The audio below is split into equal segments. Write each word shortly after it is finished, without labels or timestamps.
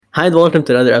Hi and welcome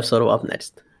to another episode of Up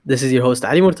Next. This is your host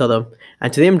Ali Murtada,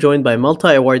 and today I'm joined by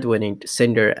multi-award winning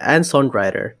singer and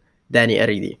songwriter Danny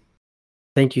Aridi.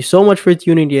 Thank you so much for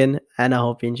tuning in, and I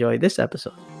hope you enjoy this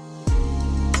episode.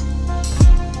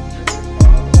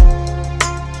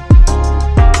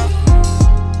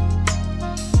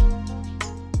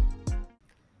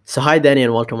 So hi Danny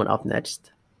and welcome on Up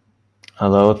Next.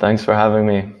 Hello, thanks for having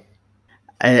me.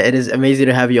 It is amazing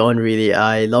to have you on, really.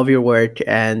 I love your work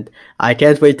and I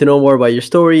can't wait to know more about your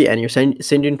story and your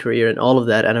singing career and all of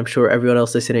that. And I'm sure everyone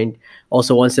else listening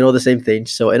also wants to know the same thing.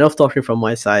 So, enough talking from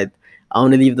my side. I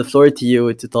want to leave the floor to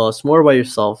you to tell us more about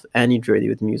yourself and your journey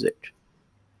with music.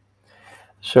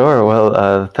 Sure,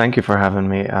 well, thank you for having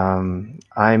me.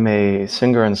 I'm a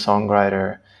singer and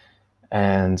songwriter,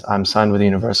 and I'm signed with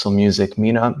Universal Music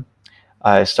MENA.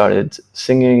 I started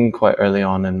singing quite early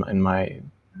on in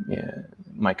yeah,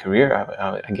 my career,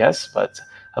 I guess, but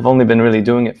I've only been really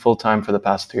doing it full time for the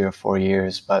past 3 or 4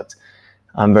 years. But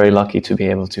I'm very lucky to be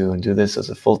able to do this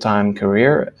as a full time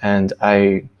career, and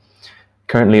I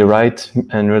currently write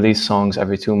and release songs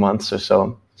every 2 months or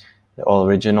so. They're all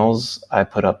originals. I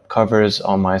put up covers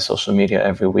on my social media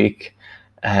every week,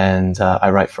 and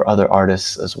I write for other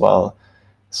artists as well.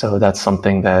 So that's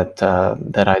something that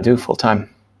I do full time.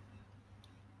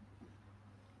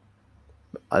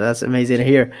 That's amazing to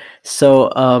hear. So,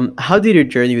 how did your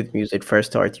journey with music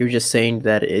first start? You were just saying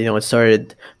that it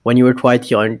started when you were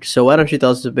quite young. So, why don't you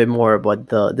tell us a bit more about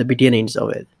the beginnings of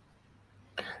it?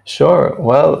 Sure.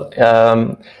 Well,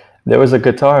 there was a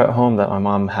guitar at home that my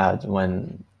mom had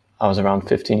when I was around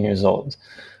 15 years old,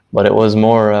 but it was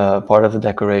more part of the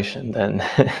decoration than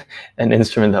an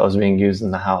instrument that was being used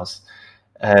in the house.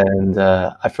 And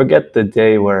I forget the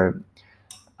day where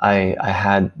I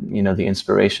had, the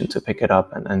inspiration to pick it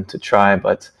up and to try,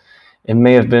 but it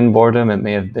may have been boredom, it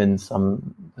may have been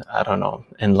some, I don't know,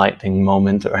 enlightening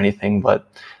moment or anything, but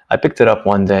I picked it up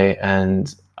one day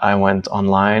and I went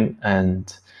online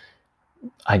and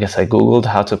I guess I Googled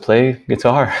how to play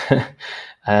guitar.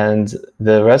 And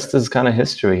the rest is kind of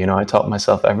history. I taught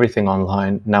myself everything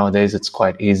online. Nowadays, it's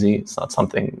quite easy. It's not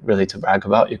something really to brag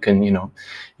about. You can,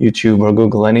 YouTube or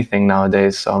Google anything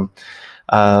nowadays. So,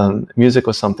 music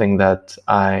was something that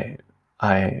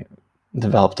I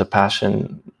developed a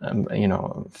passion,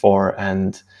 for,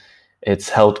 and it's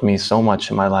helped me so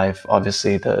much in my life.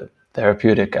 Obviously, the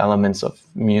therapeutic elements of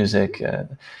music.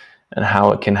 And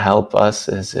how it can help us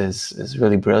is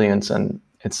really brilliant, and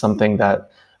it's something that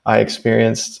I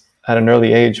experienced at an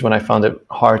early age when I found it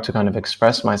hard to kind of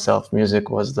express myself.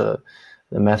 Music was the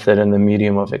method and the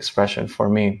medium of expression for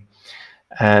me,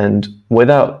 and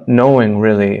without knowing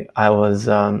really, I was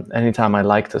anytime I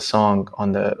liked a song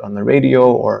on the radio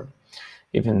or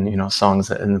even songs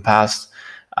in the past,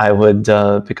 I would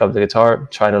pick up the guitar,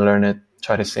 try to learn it,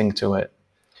 try to sing to it.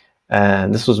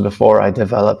 And this was before I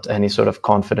developed any sort of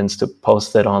confidence to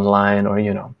post it online, or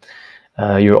you're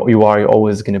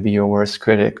always going to be your worst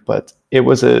critic. But it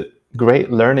was a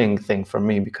great learning thing for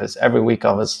me because every week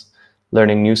I was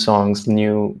learning new songs,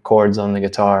 new chords on the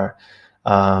guitar,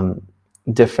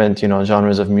 different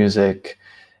genres of music,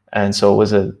 and so it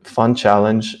was a fun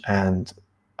challenge. And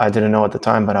I didn't know at the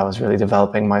time, but I was really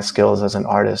developing my skills as an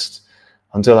artist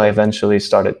until I eventually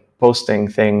started posting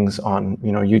things on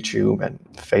YouTube and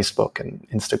Facebook and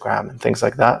Instagram and things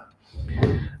like that,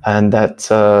 and that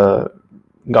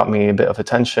got me a bit of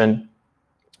attention.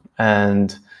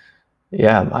 And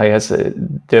yeah, I guess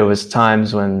there was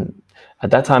times when at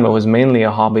that time it was mainly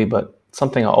a hobby, but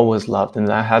something I always loved, and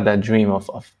I had that dream of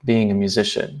being a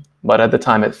musician. But at the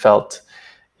time it felt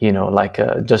like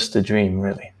just a dream,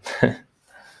 really.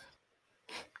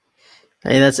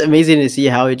 Hey, that's amazing to see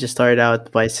how he just started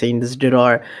out by saying this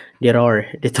guitar,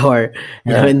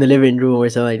 Yeah. in the living room or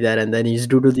something like that, and then he's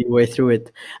doodled your way through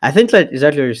it. I think that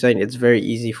exactly what you're saying. It's very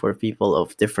easy for people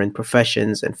of different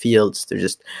professions and fields to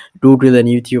just doodle and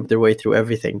YouTube their way through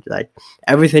everything. Like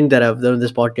everything that I've done in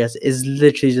this podcast is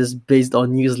literally just based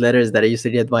on newsletters that I used to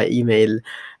get by email,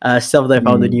 stuff that I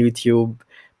found on Mm, YouTube.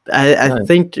 I nice.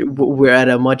 think we're at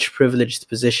a much privileged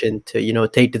position to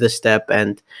take to the step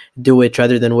and do it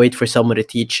rather than wait for someone to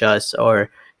teach us or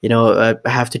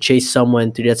have to chase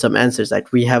someone to get some answers.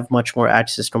 Like we have much more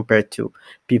access compared to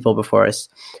people before us.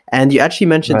 And you actually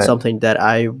mentioned Right. something that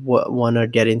I want to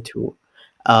get into,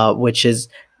 which is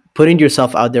putting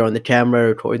yourself out there on the camera,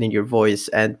 recording your voice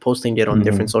and posting it on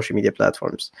different Hmm. social media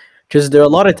platforms, because there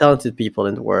are a lot of talented people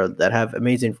in the world that have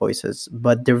amazing voices,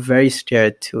 but they're very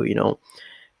scared to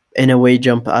in a way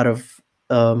jump out of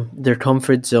their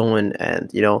comfort zone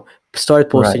and start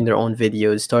Right. posting their own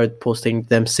videos, start posting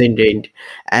them singing.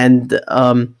 And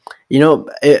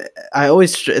I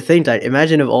always think that,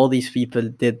 imagine if all these people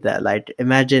did that. Like,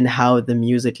 imagine how the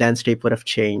music landscape would have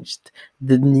changed,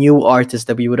 the new artists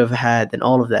that we would have had, and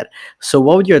all of that. So,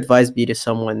 what would your advice be to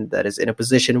someone that is in a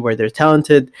position where they're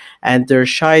talented and they're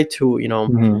shy to,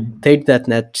 Mhm. take that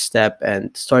next step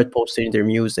and start posting their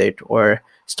music or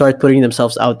start putting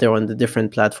themselves out there on the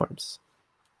different platforms?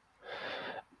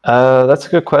 That's a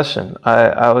good question.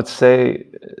 I would say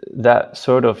that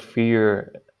sort of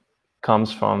fear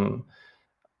comes from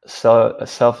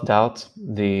self-doubt,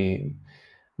 the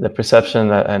perception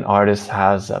that an artist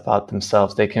has about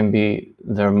themselves. They can be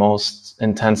their most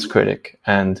intense critic,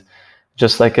 and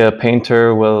just like a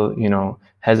painter will,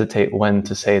 hesitate when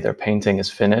to say their painting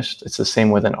is finished. It's the same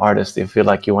with an artist. You feel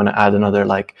like you want to add another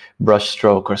like brush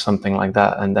stroke or something like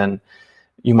that, and then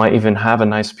you might even have a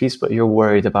nice piece, but you're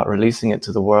worried about releasing it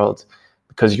to the world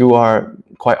because you are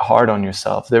quite hard on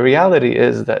yourself. The reality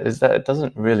is that it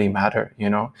doesn't really matter.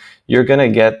 You're gonna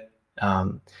get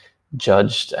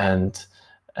judged, and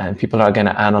people are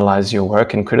gonna analyze your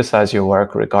work and criticize your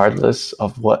work regardless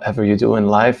of whatever you do in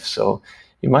life. So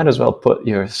you might as well put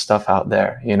your stuff out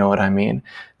there. You know what I mean?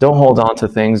 Don't hold on to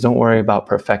things. Don't worry about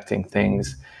perfecting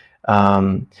things.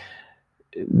 Um,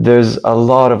 there's a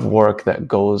lot of work that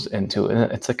goes into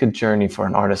it. It's like a journey for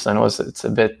an artist. I know it's a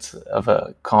bit of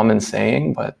a common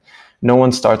saying, but no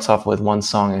one starts off with one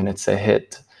song and it's a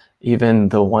hit. Even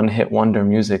the one hit wonder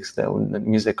the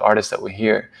music artists that we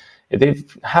hear,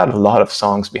 they've had a lot of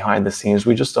songs behind the scenes.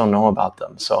 We just don't know about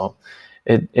them. So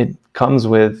it comes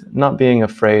with not being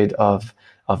afraid of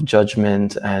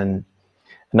judgment, and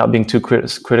not being too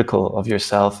critical of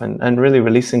yourself, and really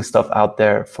releasing stuff out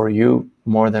there for you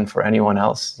more than for anyone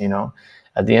else.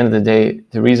 At the end of the day,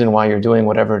 the reason why you're doing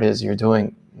whatever it is you're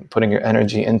doing, putting your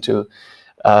energy into,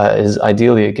 is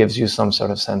ideally it gives you some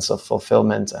sort of sense of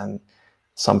fulfillment and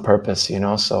some purpose.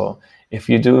 So if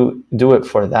you do it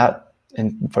for that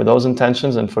and for those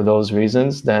intentions and for those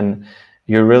reasons, then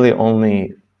you're really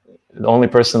only the only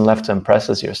person left to impress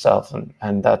is yourself,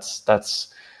 and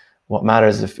that's what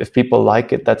matters. If people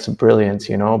like it, that's brilliant,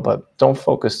 but don't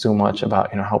focus too much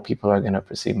about, how people are going to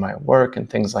perceive my work and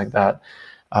things like that.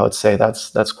 I would say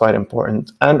that's quite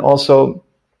important. And also,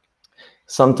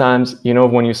 sometimes,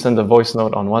 when you send a voice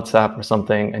note on WhatsApp or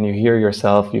something and you hear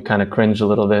yourself, you kind of cringe a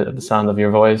little bit at the sound of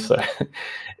your voice.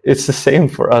 It's the same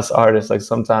for us artists. Like,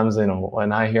 sometimes,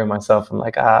 when I hear myself, I'm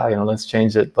like, let's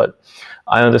change it. But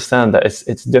I understand that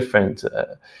it's different.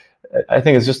 I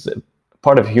think it's just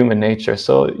part of human nature.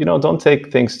 So, don't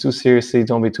take things too seriously.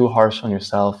 Don't be too harsh on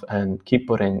yourself, and keep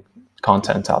putting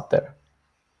content out there.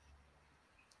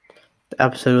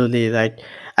 Absolutely. Like,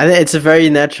 I think it's a very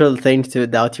natural thing to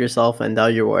doubt yourself and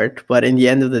doubt your work. But in the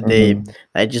end of the day, Mm-hmm.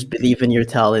 I just believe in your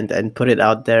talent and put it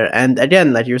out there. And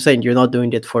again, like you're saying, you're not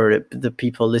doing it for the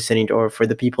people listening or for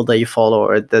the people that you follow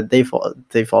or that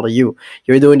they follow you.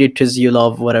 You're doing it because you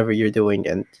love whatever you're doing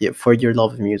and for your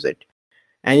love of music.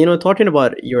 And talking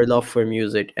about your love for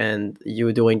music and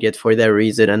you doing it for that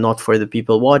reason and not for the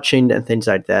people watching and things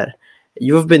like that.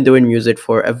 You've been doing music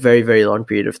for a very, very long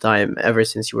period of time, ever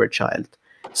since you were a child.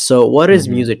 So, what is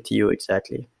Mm-hmm. music to you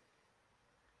exactly?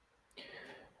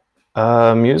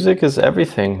 Music is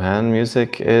everything, man.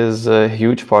 Music is a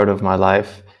huge part of my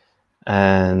life,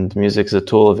 and music is a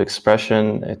tool of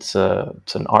expression. It's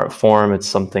an art form. It's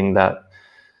something that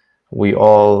we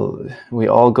all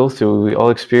go through. We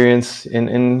all experience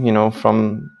in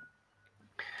from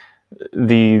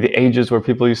the ages where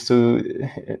people used to,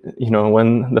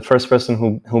 when the first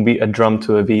person who beat a drum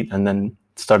to a beat and then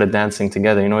started dancing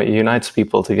together. It unites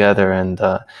people together, and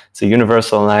it's a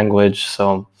universal language.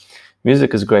 So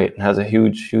music is great and has a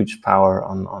huge power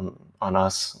on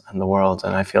us and the world.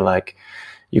 And I feel like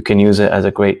you can use it as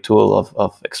a great tool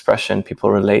of expression.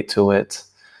 People relate to it,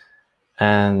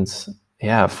 and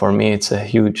yeah, for me, it's a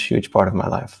huge part of my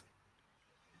life.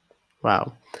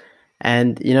 Wow.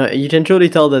 And you can truly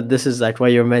tell that this is like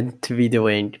what you're meant to be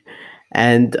doing.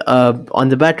 And on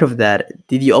the back of that,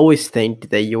 did you always think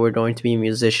that you were going to be a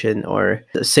musician or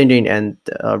singing and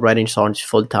writing songs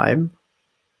full time?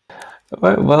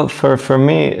 Well, for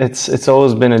me, it's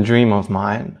always been a dream of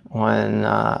mine. And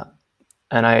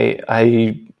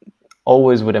I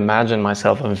always would imagine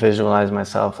myself and visualize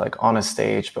myself like on a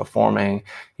stage performing.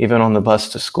 Even on the bus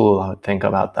to school, I would think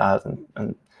about that,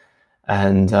 and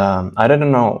I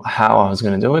didn't know how I was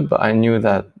going to do it, but I knew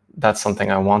that that's something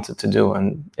I wanted to do,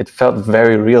 and it felt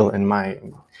very real in my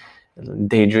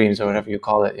daydreams or whatever you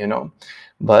call it.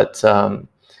 But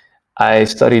I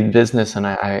studied business, and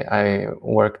I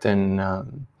worked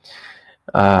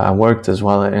I worked as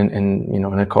well in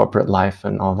in a corporate life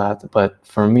and all that. But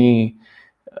for me,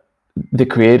 the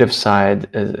creative side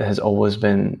has always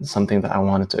been something that I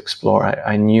wanted to explore.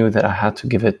 I knew that I had to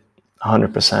give it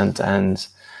 100%, and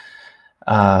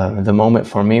the moment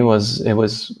for me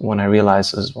was when I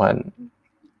realized is when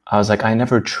I was like, I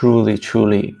never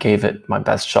truly gave it my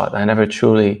best shot. I never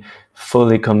truly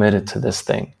fully committed to this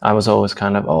thing. I was always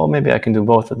kind of, oh, maybe I can do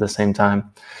both at the same time.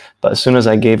 But as soon as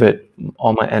I gave it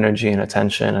all my energy and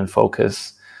attention and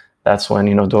focus, that's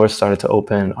when, doors started to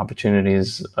open,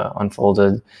 opportunities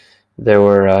unfolded. There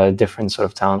were different sort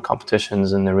of talent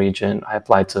competitions in the region. I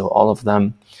applied to all of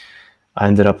them. I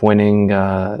ended up winning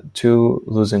two,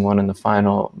 losing one in the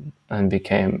final, and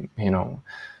became,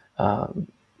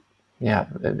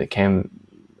 it became,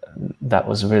 that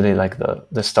was really like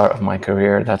the start of my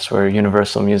career. That's where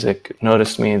Universal Music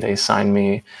noticed me. They signed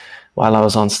me while I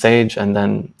was on stage, and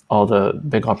then all the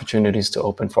big opportunities to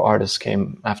open for artists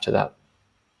came after that.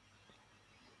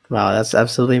 Wow, that's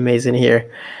absolutely amazing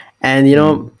here.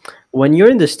 And when you're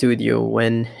in the studio,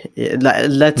 let's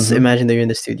Mm-hmm. imagine that you're in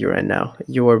the studio right now,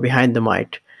 you're behind the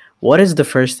mic. What is the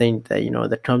first thing that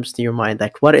that comes to your mind?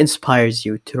 Like, what inspires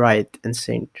you to write and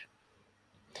sing?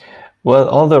 Well,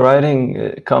 all the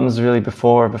writing comes really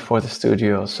before the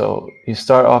studio. So you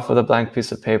start off with a blank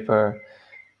piece of paper.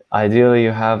 Ideally,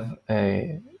 you have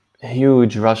a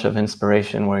huge rush of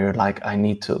inspiration where you're like, I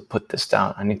need to put this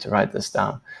down. I need to write this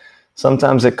down.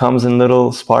 Sometimes it comes in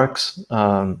little sparks.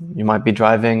 You might be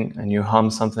driving and you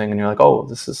hum something, and you're like, oh,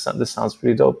 this sounds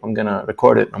pretty dope. I'm gonna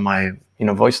record it on my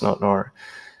voice note or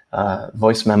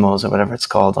voice memos or whatever it's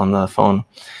called on the phone.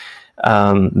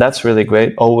 That's really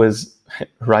great. Always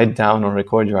write down or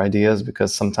record your ideas,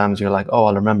 because sometimes you're like, oh,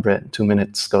 I'll remember it. 2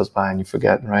 minutes goes by and you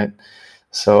forget, right?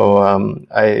 So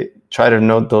I try to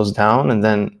note those down, and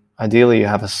then ideally you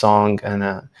have a song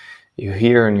and you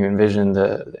hear and you envision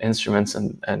the instruments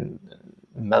and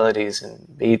melodies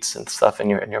and beats and stuff in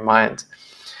your mind,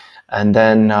 and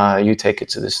then you take it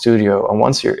to the studio. And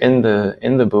once you're in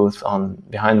the booth on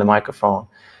behind the microphone,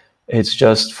 it's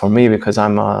just, for me, because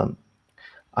I'm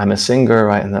a singer,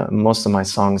 right, and most of my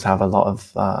songs have a lot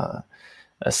of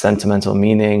a sentimental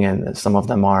meaning, and some of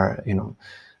them are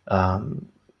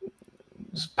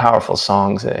powerful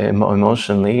songs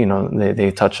emotionally.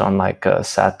 They touch on like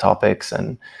sad topics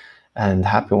and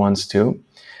happy ones too.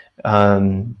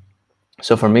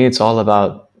 So for me, it's all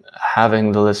about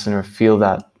having the listener feel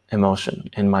that emotion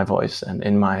in my voice and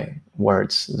in my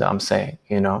words that I'm saying.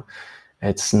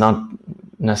 It's not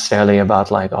necessarily about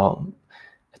like a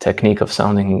technique of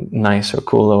sounding nice or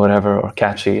cool or whatever, or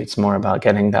catchy. It's more about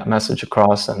getting that message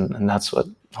across, and that's what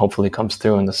hopefully comes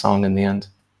through in the song in the end.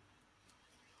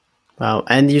 Wow,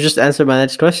 and you just answered my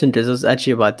next question, because I was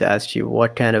actually about to ask you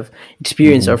what kind of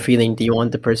experience or feeling do you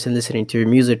want the person listening to your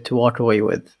music to walk away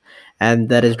with, and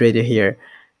that is great to hear.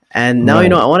 And now,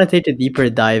 Right. I want to take a deeper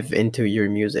dive into your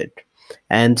music,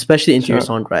 and especially into your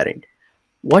Sure. songwriting.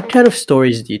 What kind of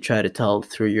stories do you try to tell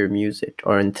through your music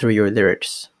or through your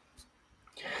lyrics?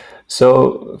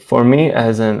 So for me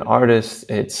as an artist,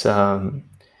 it's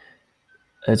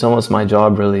almost my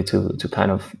job really to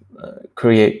kind of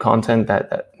create content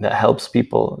that helps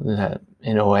people, that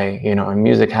in a way, and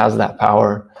music has that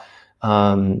power.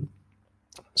 Um,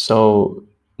 so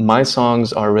my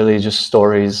songs are really just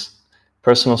stories,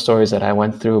 personal stories that I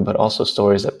went through, but also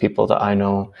stories that people that I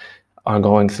know are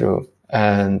going through.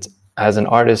 And as an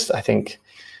artist, I think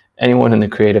anyone in the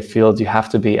creative field, you have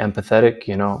to be empathetic.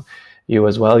 You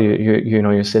as well.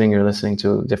 You're sitting, you're listening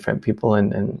to different people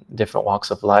in different walks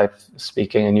of life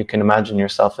speaking, and you can imagine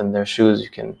yourself in their shoes. You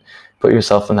can put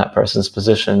yourself in that person's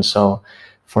position. So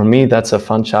for me, that's a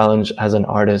fun challenge as an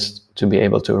artist, to be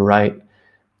able to write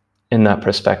in that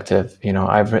perspective.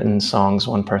 I've written songs.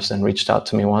 One person reached out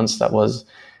to me once that was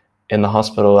in the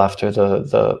hospital after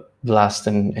the blast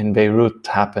in Beirut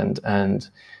happened, and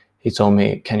he told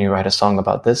me, "Can you write a song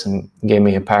about this?" and gave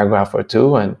me a paragraph or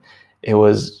two, and it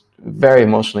was very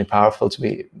emotionally powerful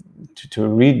to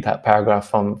read that paragraph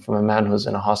from a man who's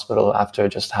in a hospital after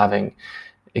just having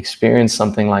experienced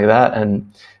something like that,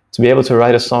 and to be able to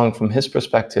write a song from his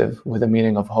perspective with a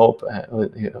meaning of hope,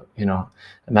 with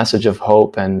a message of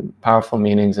hope and powerful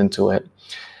meanings into it,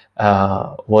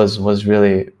 was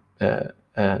really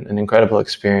an incredible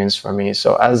experience for me.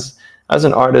 So as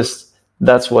an artist,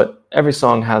 that's what every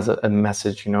song has, a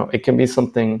message. It can be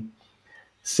something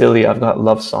silly. I've got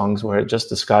love songs where it just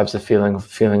describes the feeling of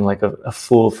feeling like a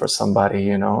fool for somebody,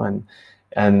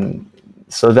 and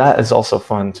so that is also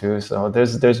fun too. So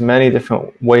there's many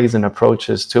different ways and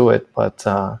approaches to it, but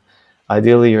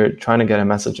ideally you're trying to get a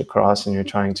message across, and you're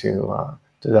trying to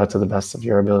do that to the best of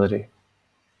your ability.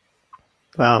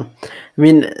 Wow. I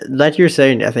mean, like you're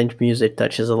saying, I think music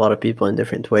touches a lot of people in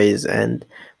different ways. And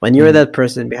when you're Mm, that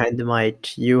person behind the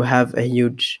mic, you have a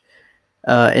huge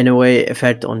in a way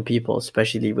effect on people,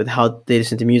 especially with how they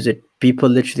listen to music. People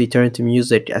literally turn to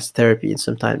music as therapy, and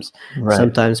right.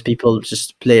 sometimes people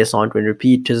just play a song and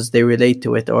repeat because they relate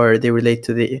to it or they relate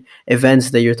to the events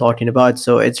that you're talking about.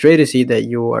 So it's great to see that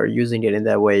you are using it in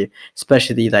that way,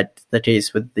 especially like the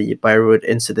case with the Beirut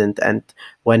incident and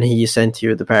when he sent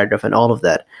you the paragraph and all of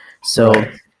that. So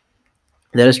Right.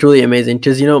 that is truly amazing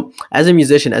because as a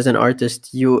musician, as an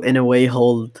artist, you in a way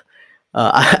hold.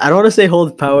 I don't want to say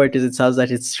hold power because it sounds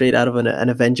like it's straight out of an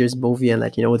Avengers movie, and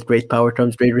like with great power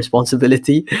comes great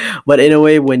responsibility. But in a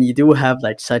way, when you do have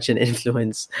like such an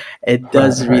influence, it Right.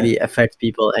 does Right. really affect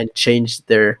people and change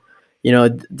their,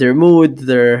 their mood,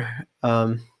 their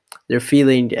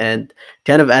feeling, and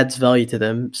kind of adds value to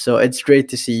them. So it's great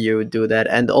to see you do that,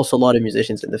 and also a lot of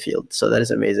musicians in the field. So that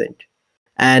is amazing.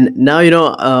 And now,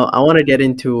 I want to get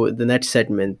into the next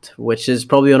segment, which is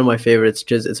probably one of my favorites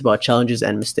because it's about challenges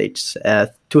and mistakes.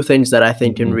 Two things that I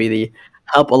think can Hmm. really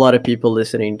help a lot of people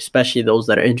listening, especially those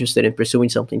that are interested in pursuing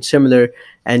something similar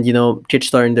and,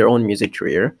 kickstarting their own music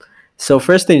career. So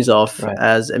first things off, Right.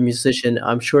 as a musician,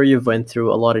 I'm sure you've went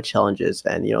through a lot of challenges,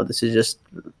 and this is just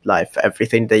life.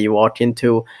 Everything that you walk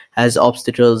into has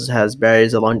obstacles, has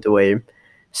barriers along the way.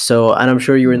 So, and I'm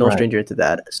sure you were no Right. stranger to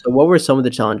that. So, what were some of the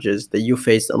challenges that you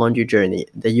faced along your journey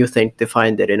that you think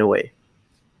defined it in a way?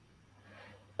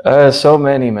 So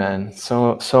many, man.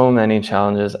 So many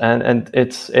challenges, and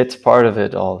it's part of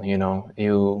it all.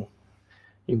 You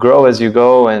grow as you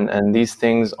go, and these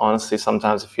things, honestly,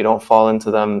 sometimes if you don't fall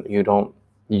into them, you don't.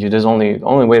 You There's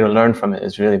only way to learn from it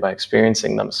is really by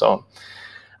experiencing them. So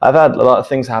I've had a lot of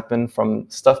things happen, from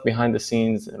stuff behind the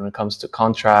scenes when it comes to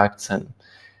contracts and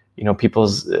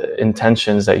people's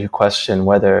intentions, that you question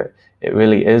whether it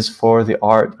really is for the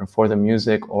art or for the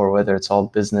music, or whether it's all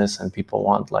business and people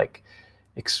want like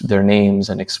their names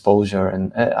and exposure,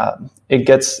 and it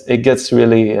gets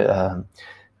really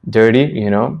dirty,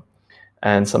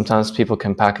 and sometimes people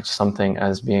can package something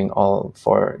as being all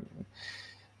for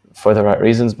the right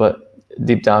reasons, but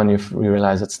deep down you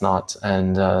realize it's not,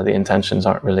 and the intentions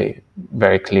aren't really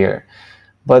very clear.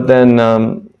 But then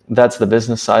that's the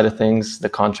business side of things, the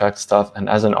contract stuff. And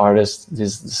as an artist,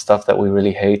 this is the stuff that we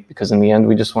really hate, because in the end,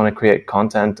 we just want to create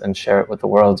content and share it with the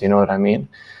world. You know what I mean?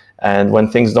 And when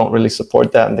things don't really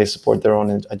support that and they support their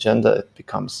own agenda, it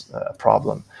becomes a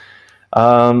problem.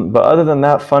 But other than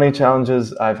that, funny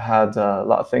challenges, I've had a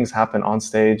lot of things happen on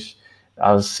stage.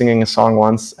 I was singing a song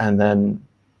once, and then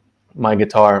my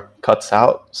guitar cuts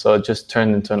out. So it just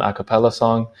turned into an a cappella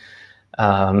song.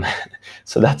 Um,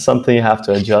 so that's something you have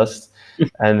to adjust.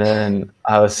 And then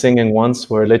I was singing once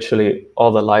where literally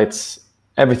all the lights,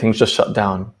 everything's just shut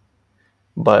down,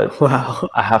 but Wow.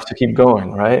 I have to keep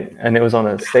going, right? And it was on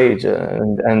a stage,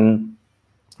 and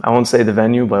I won't say the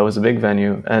venue, but it was a big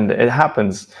venue, and it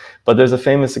happens. But there's a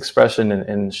famous expression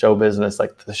in show business,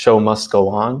 like the show must go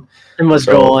on. It must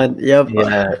go So on. Yep.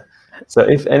 yeah, so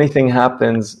if anything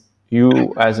happens,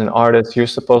 you as an artist, you're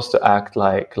supposed to act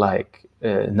like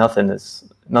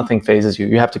nothing phases you.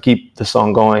 You have to keep the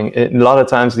song going. A lot of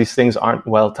times these things aren't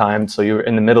well timed, so you're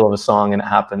in the middle of a song and it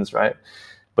happens, right?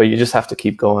 But you just have to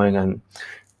keep going. And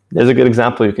there's a good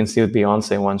example you can see with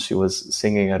Beyonce. Once she was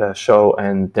singing at a show,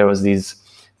 and there was these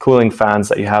cooling fans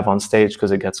that you have on stage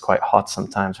because it gets quite hot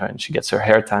sometimes, right? And she gets her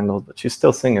hair tangled, but she's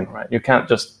still singing, right? You can't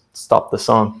just stop the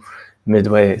song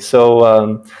midway. So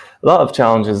a lot of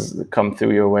challenges come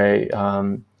through your way.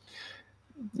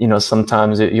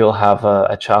 Sometimes you'll have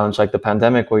a challenge like the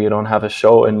pandemic, where you don't have a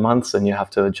show in months and you have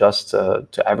to adjust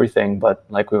to everything. But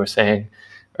like we were saying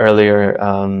earlier,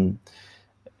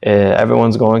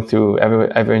 everyone's going through,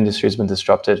 every industry has been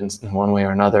disrupted in one way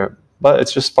or another. But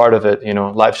it's just part of it.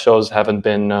 Live shows haven't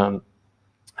been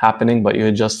happening, but you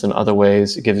adjust in other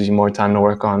ways. It gives you more time to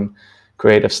work on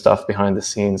creative stuff behind the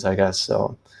scenes, I guess.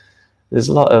 So there's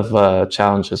a lot of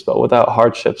challenges, but without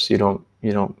hardships, you don't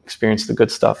experience the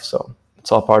good stuff. So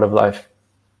it's all part of life.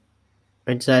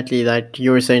 Exactly, like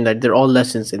you were saying, that they're all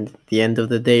lessons in the end of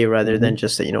the day, rather than Hmm.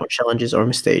 just challenges or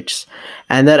mistakes.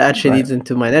 And that actually Right. leads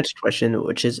into my next question,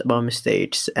 which is about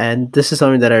mistakes. And this is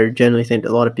something that I generally think a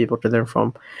lot of people can learn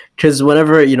from, because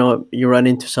whenever you run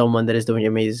into someone that is doing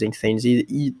amazing things,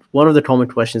 one of the common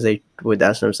questions they would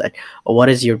ask them is like, "Oh, what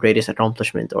is your greatest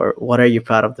accomplishment?" or "What are you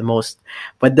proud of the most?"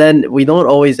 But then we don't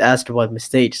always ask about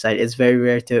mistakes. Like, it's very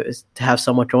rare to have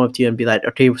someone come up to you and be like,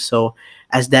 "Okay, so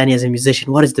as Danny, as a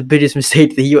musician, what is the biggest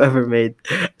mistake that you ever made?"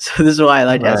 So this is why I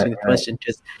like Right. asking the Right. question,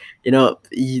 just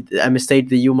a mistake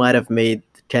that you might have made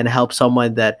can help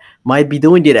someone that might be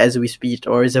doing it as we speak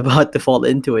or is about to fall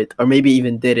into it, or maybe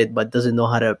even did it but doesn't know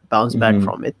how to bounce back Hmm.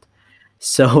 from it.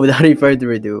 So without any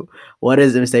further ado, what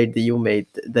is the mistake that you made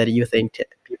that you think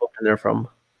people can learn from?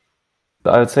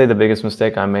 I would say the biggest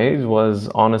mistake I made was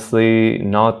honestly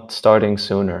not starting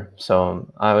sooner. So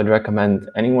I would recommend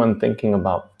anyone thinking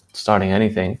about starting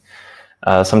anything.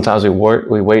 Sometimes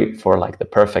we wait for like the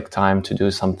perfect time to do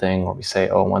something, or we say,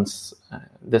 oh, once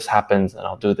this happens, then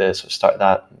I'll do this or start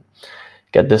that,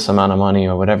 get this amount of money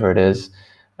or whatever it is.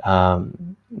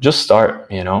 Just start,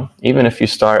 even if you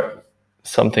start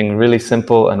something really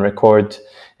simple and record.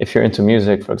 If you're into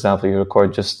music, for example, you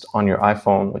record just on your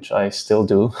iPhone, which I still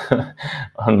do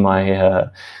on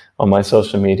my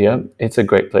social media. It's a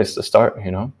great place to start.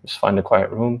 Just find a quiet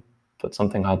room, put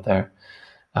something out there,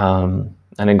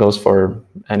 and it goes for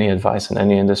any advice in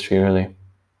any industry, really.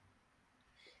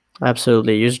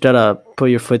 Absolutely. You just gotta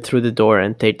put your foot through the door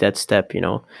and take that step,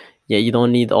 Yeah, you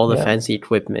don't need all the Yeah, fancy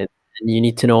equipment. You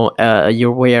need to know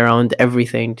your way around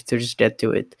everything to just get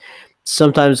to it.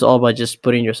 Sometimes it's all about just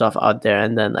putting yourself out there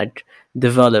and then like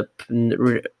develop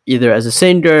either as a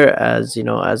singer, as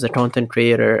as a content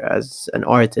creator, as an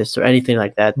artist, or anything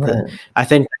like that. right. I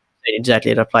think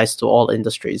exactly it applies to all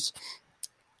industries.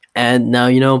 And now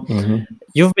Hmm.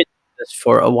 you've been doing this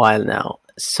for a while now.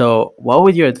 So, what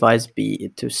would your advice be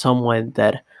to someone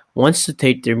that wants to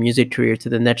take their music career to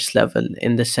the next level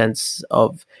in the sense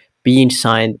of being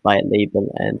signed by a label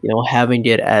and having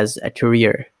it as a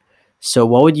career? So,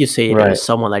 what would you say to Right,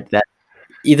 someone like that?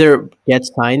 Either get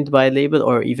signed by a label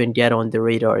or even get on the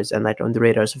radars and like on the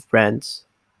radars of brands.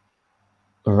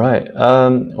 right.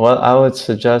 Well, I would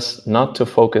suggest not to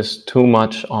focus too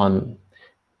much on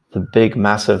the big,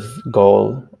 massive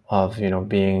goal of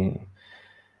being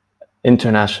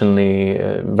internationally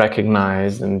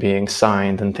recognized and being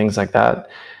signed and things like that,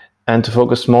 and to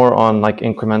focus more on like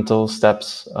incremental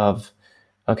steps of,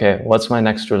 okay, what's my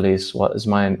next release, what is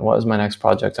my next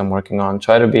project I'm working on.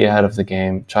 Try to be ahead of the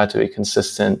game, try to be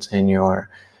consistent in your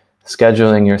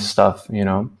scheduling your stuff.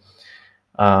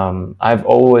 I've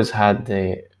always had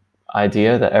the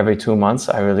idea that every 2 months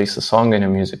I release a song and a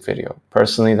music video.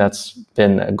 Personally, that's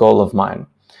been a goal of mine,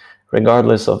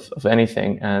 regardless of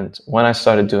anything. And when I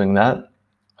started doing that,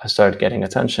 I started getting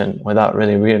attention without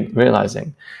really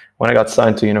realizing. When I got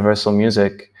signed to Universal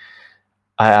Music,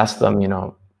 I asked them,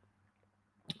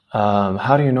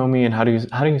 how do you know me, and how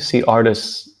do you see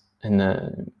artists in the?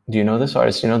 Do you know this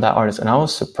artist? Do you know that artist? And I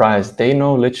was surprised. They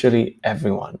know literally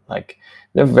everyone. Like,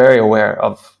 they're very aware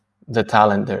of the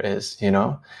talent there is.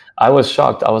 I was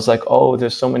shocked. I was like, oh,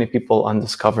 there's so many people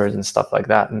undiscovered and stuff like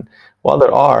that. And while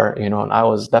there are, and I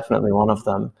was definitely one of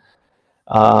them,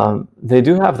 they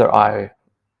do have their eye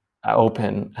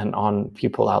open and on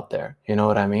people out there. You know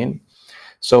what I mean?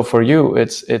 So for you,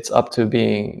 it's up to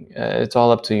being it's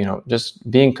all up to just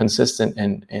being consistent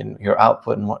in your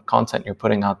output and what content you're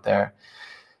putting out there.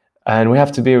 And we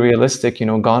have to be realistic.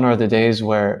 Gone are the days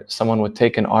where someone would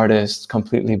take an artist,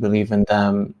 completely believe in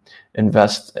them,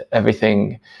 invest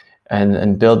everything,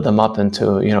 and build them up into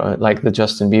like the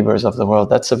Justin Biebers of the world.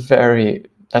 That's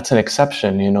an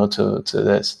exception, to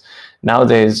this.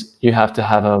 Nowadays, you have to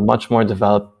have a much more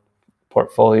developed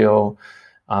portfolio,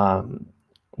 um,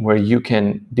 where you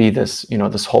can be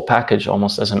this whole package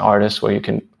almost as an artist, where you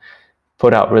can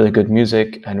put out really good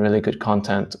music and really good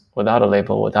content without a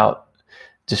label, without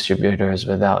distributors,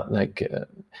 without like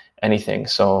anything.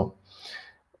 So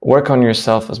work on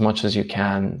yourself as much as you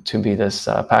can to be this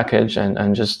package,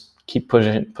 and just keep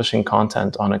pushing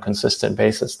content on a consistent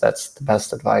basis. That's the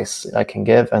best advice I can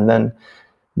give. And then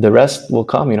the rest will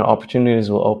come. Opportunities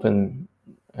will open,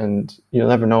 and you'll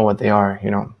never know what they are.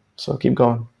 So keep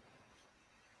going.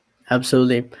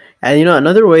 Absolutely. And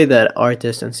another way that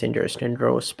artists and singers can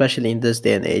grow, especially in this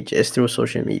day and age, is through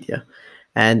social media.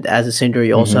 And as a singer,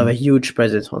 you also have a Hmm. huge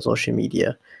presence on social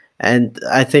media. And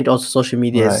I think also social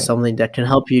media is Right. something that can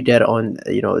help you get on,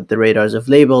 the radars of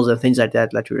labels and things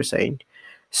like you were saying.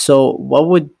 So what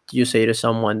would you say to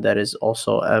someone that is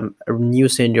also a new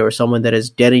singer or someone that is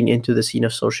getting into the scene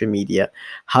of social media?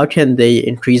 How can they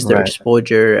increase their Right.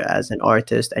 exposure as an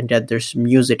artist and get their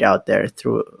music out there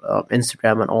through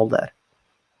Instagram and all that?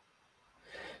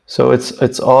 So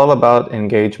it's all about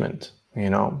engagement.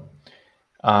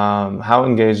 How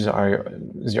engaged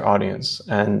is your audience?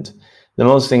 And the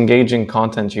most engaging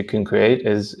content you can create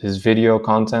is video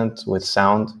content with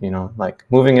sound. Like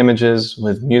moving images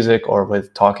with music or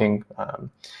with talking.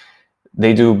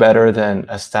 They do better than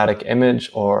a static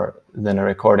image or than a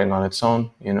recording on its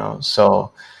own.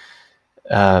 So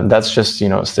that's just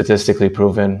statistically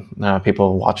proven.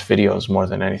 People watch videos more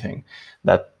than anything.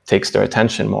 That takes their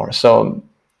attention more. So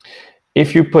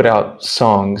if you put out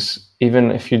songs,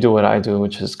 even if you do what I do,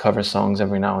 which is cover songs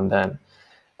every now and then,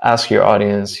 ask your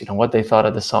audience, what they thought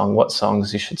of the song, what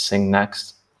songs you should sing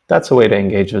next. That's a way to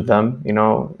engage with them.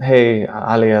 Hey,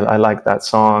 Ali, I like that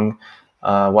song.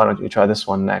 Why don't you try this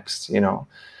one next?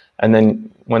 And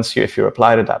then if you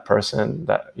reply to that person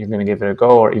that you're going to give it a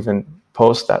go, or even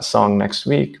post that song next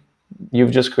week,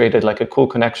 you've just created like a cool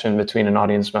connection between an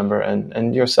audience member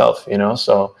and yourself.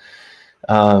 So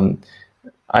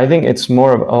I think it's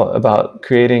more about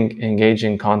creating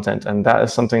engaging content, and that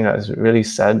is something that is really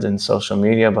said in social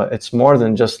media. But it's more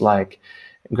than just like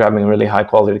grabbing a really high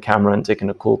quality camera and taking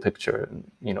a cool picture and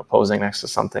posing next to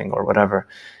something or whatever.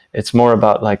 It's more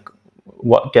about like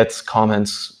what gets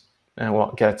comments and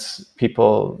what gets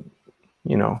people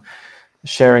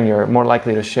sharing you're more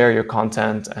likely to share your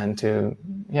content and to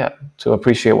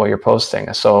appreciate what you're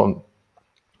posting. So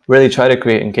really try to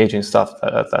create engaging stuff.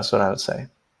 That's what I would say.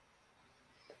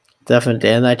 Definitely,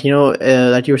 and that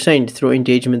like you were saying, through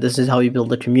engagement, this is how you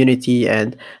build a community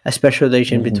and a special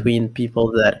relation between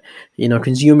people that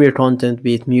consume your content,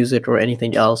 be it music or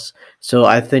anything else. So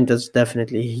I think that's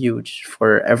definitely huge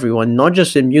for everyone, not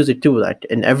just in music too, like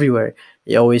in everywhere.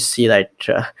 You always see like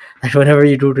whenever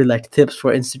you do like tips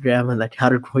for Instagram and like how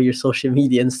to grow your social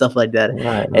media and stuff like that,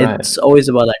 Right. it's always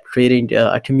about like creating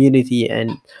a community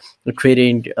and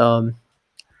creating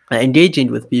engaging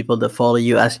with people that follow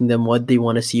you, asking them what they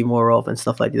want to see more of and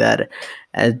stuff like that.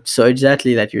 And so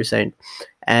exactly like you're saying.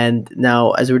 And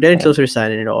now, as we're getting closer to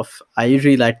signing it off, I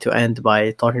usually like to end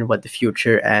by talking about the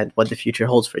future and what the future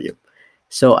holds for you.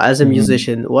 So as a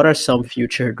musician, what are some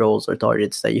future goals or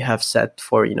targets that you have set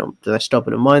for, the next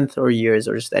couple of months or years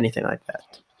or just anything like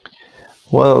that?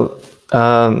 Well,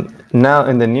 now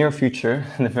in the near future,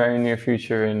 in the very near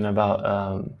future, in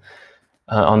about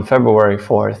on February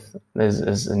 4th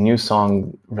is a new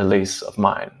song release of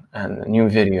mine and a new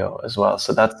video as well.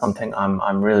 So that's something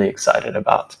I'm really excited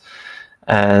about.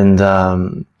 And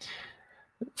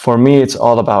for me, it's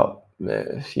all about,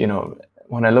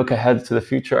 when I look ahead to the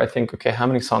future, I think, okay, how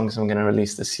many songs am I going to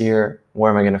release this year?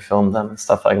 Where am I going to film them and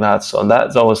stuff like that? So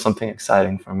that's always something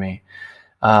exciting for me.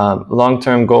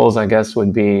 Long-term goals, I guess,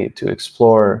 would be to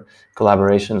explore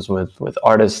collaborations with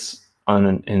artists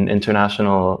in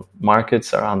international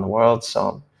markets around the world.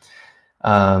 So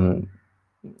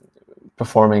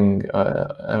performing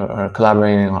or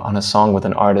collaborating on a song with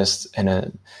an artist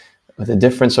with a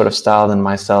different sort of style than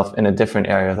myself in a different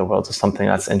area of the world is something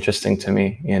that's interesting to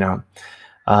me, and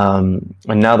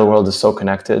now the world is so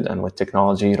connected, and with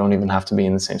technology, you don't even have to be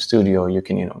in the same studio. You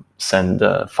can, send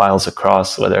files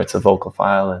across, whether it's a vocal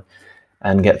file,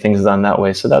 and get things done that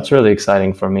way. So that's really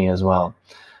exciting for me as well.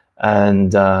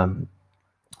 And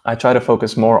I try to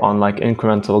focus more on like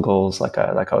incremental goals, like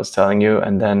I was telling you,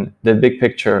 and then the big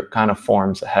picture kind of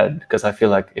forms ahead, because I feel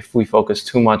like if we focus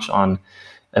too much on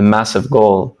a massive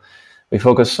goal, we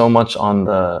focus so much on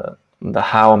the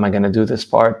how am I going to do this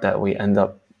part that we end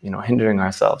up hindering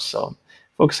ourselves. So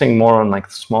focusing more on like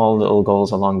small little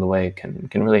goals along the way can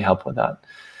really help with that.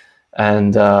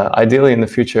 And ideally in the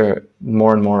future,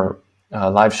 more and more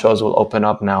live shows will open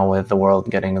up now with the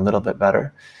world getting a little bit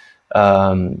better.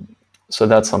 So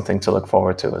that's something to look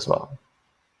forward to as well.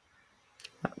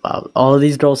 Wow, all of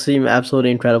these goals seem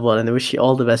absolutely incredible, and I wish you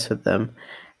all the best with them.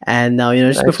 And now,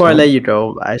 just Thanks, before I man. let you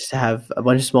go, I just have a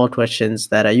bunch of small questions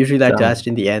that I usually like to Done. ask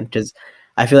in the end, because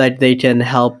I feel like they can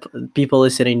help people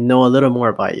listening know a little more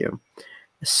about you.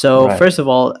 So, Right. first of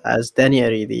all, as Danny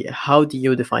Aridi, how do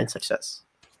you define success?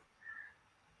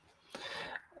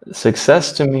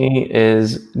 Success to me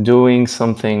is doing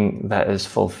something that is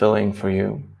fulfilling for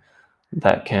you,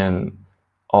 that can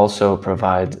also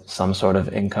provide some sort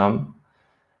of income,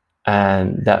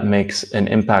 and that makes an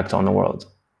impact on the world.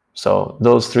 So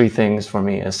those three things for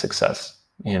me is success.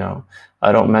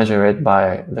 I don't measure it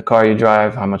by the car you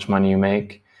drive, how much money you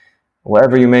make.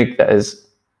 Whatever you make that is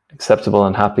acceptable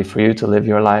and happy for you to live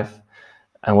your life,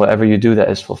 and whatever you do that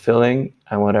is fulfilling,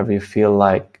 and whatever you feel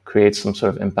like creates some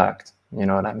sort of impact, you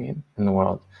know what I mean, in the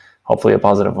world, hopefully a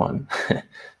positive one.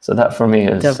 So that for me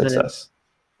is Definitely. success.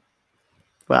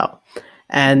 Wow.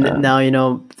 And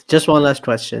now, just one last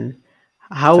question.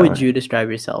 How Tell would me. you describe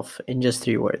yourself in just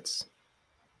 3 words?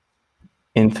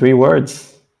 In 3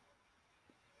 words,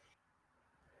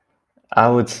 I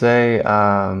would say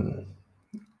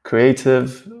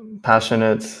creative,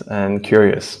 passionate, and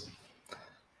curious.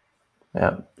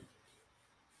 Yeah.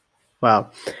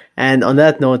 Wow. And on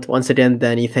that note, once again,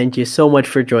 Danny, thank you so much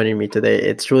for joining me today.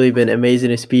 It's really been amazing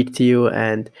to speak to you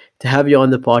and to have you on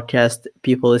the podcast.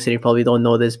 People listening probably don't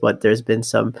know this, but there's been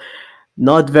some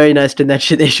not very nice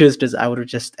connection issues because I would have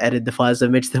just edited the files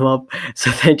and mixed them up. So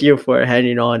thank you for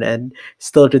hanging on and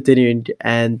still continuing.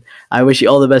 And I wish you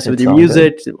all the best with It's your all good.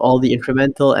 music, all the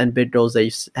instrumental and bit roles that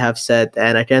you have set.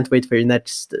 And I can't wait for your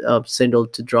next single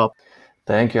to drop.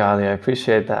 Thank you, Ali. I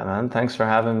appreciate that, man. Thanks for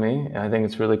having me. I think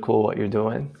it's really cool what you're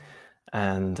doing.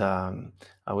 And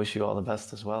I wish you all the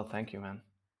best as well. Thank you, man.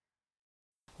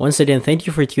 Once again, thank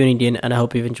you for tuning in, and I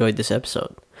hope you've enjoyed this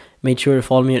episode. Make sure to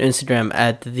follow me on Instagram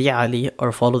at TheAli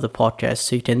or follow the podcast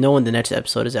so you can know when the next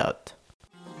episode is out.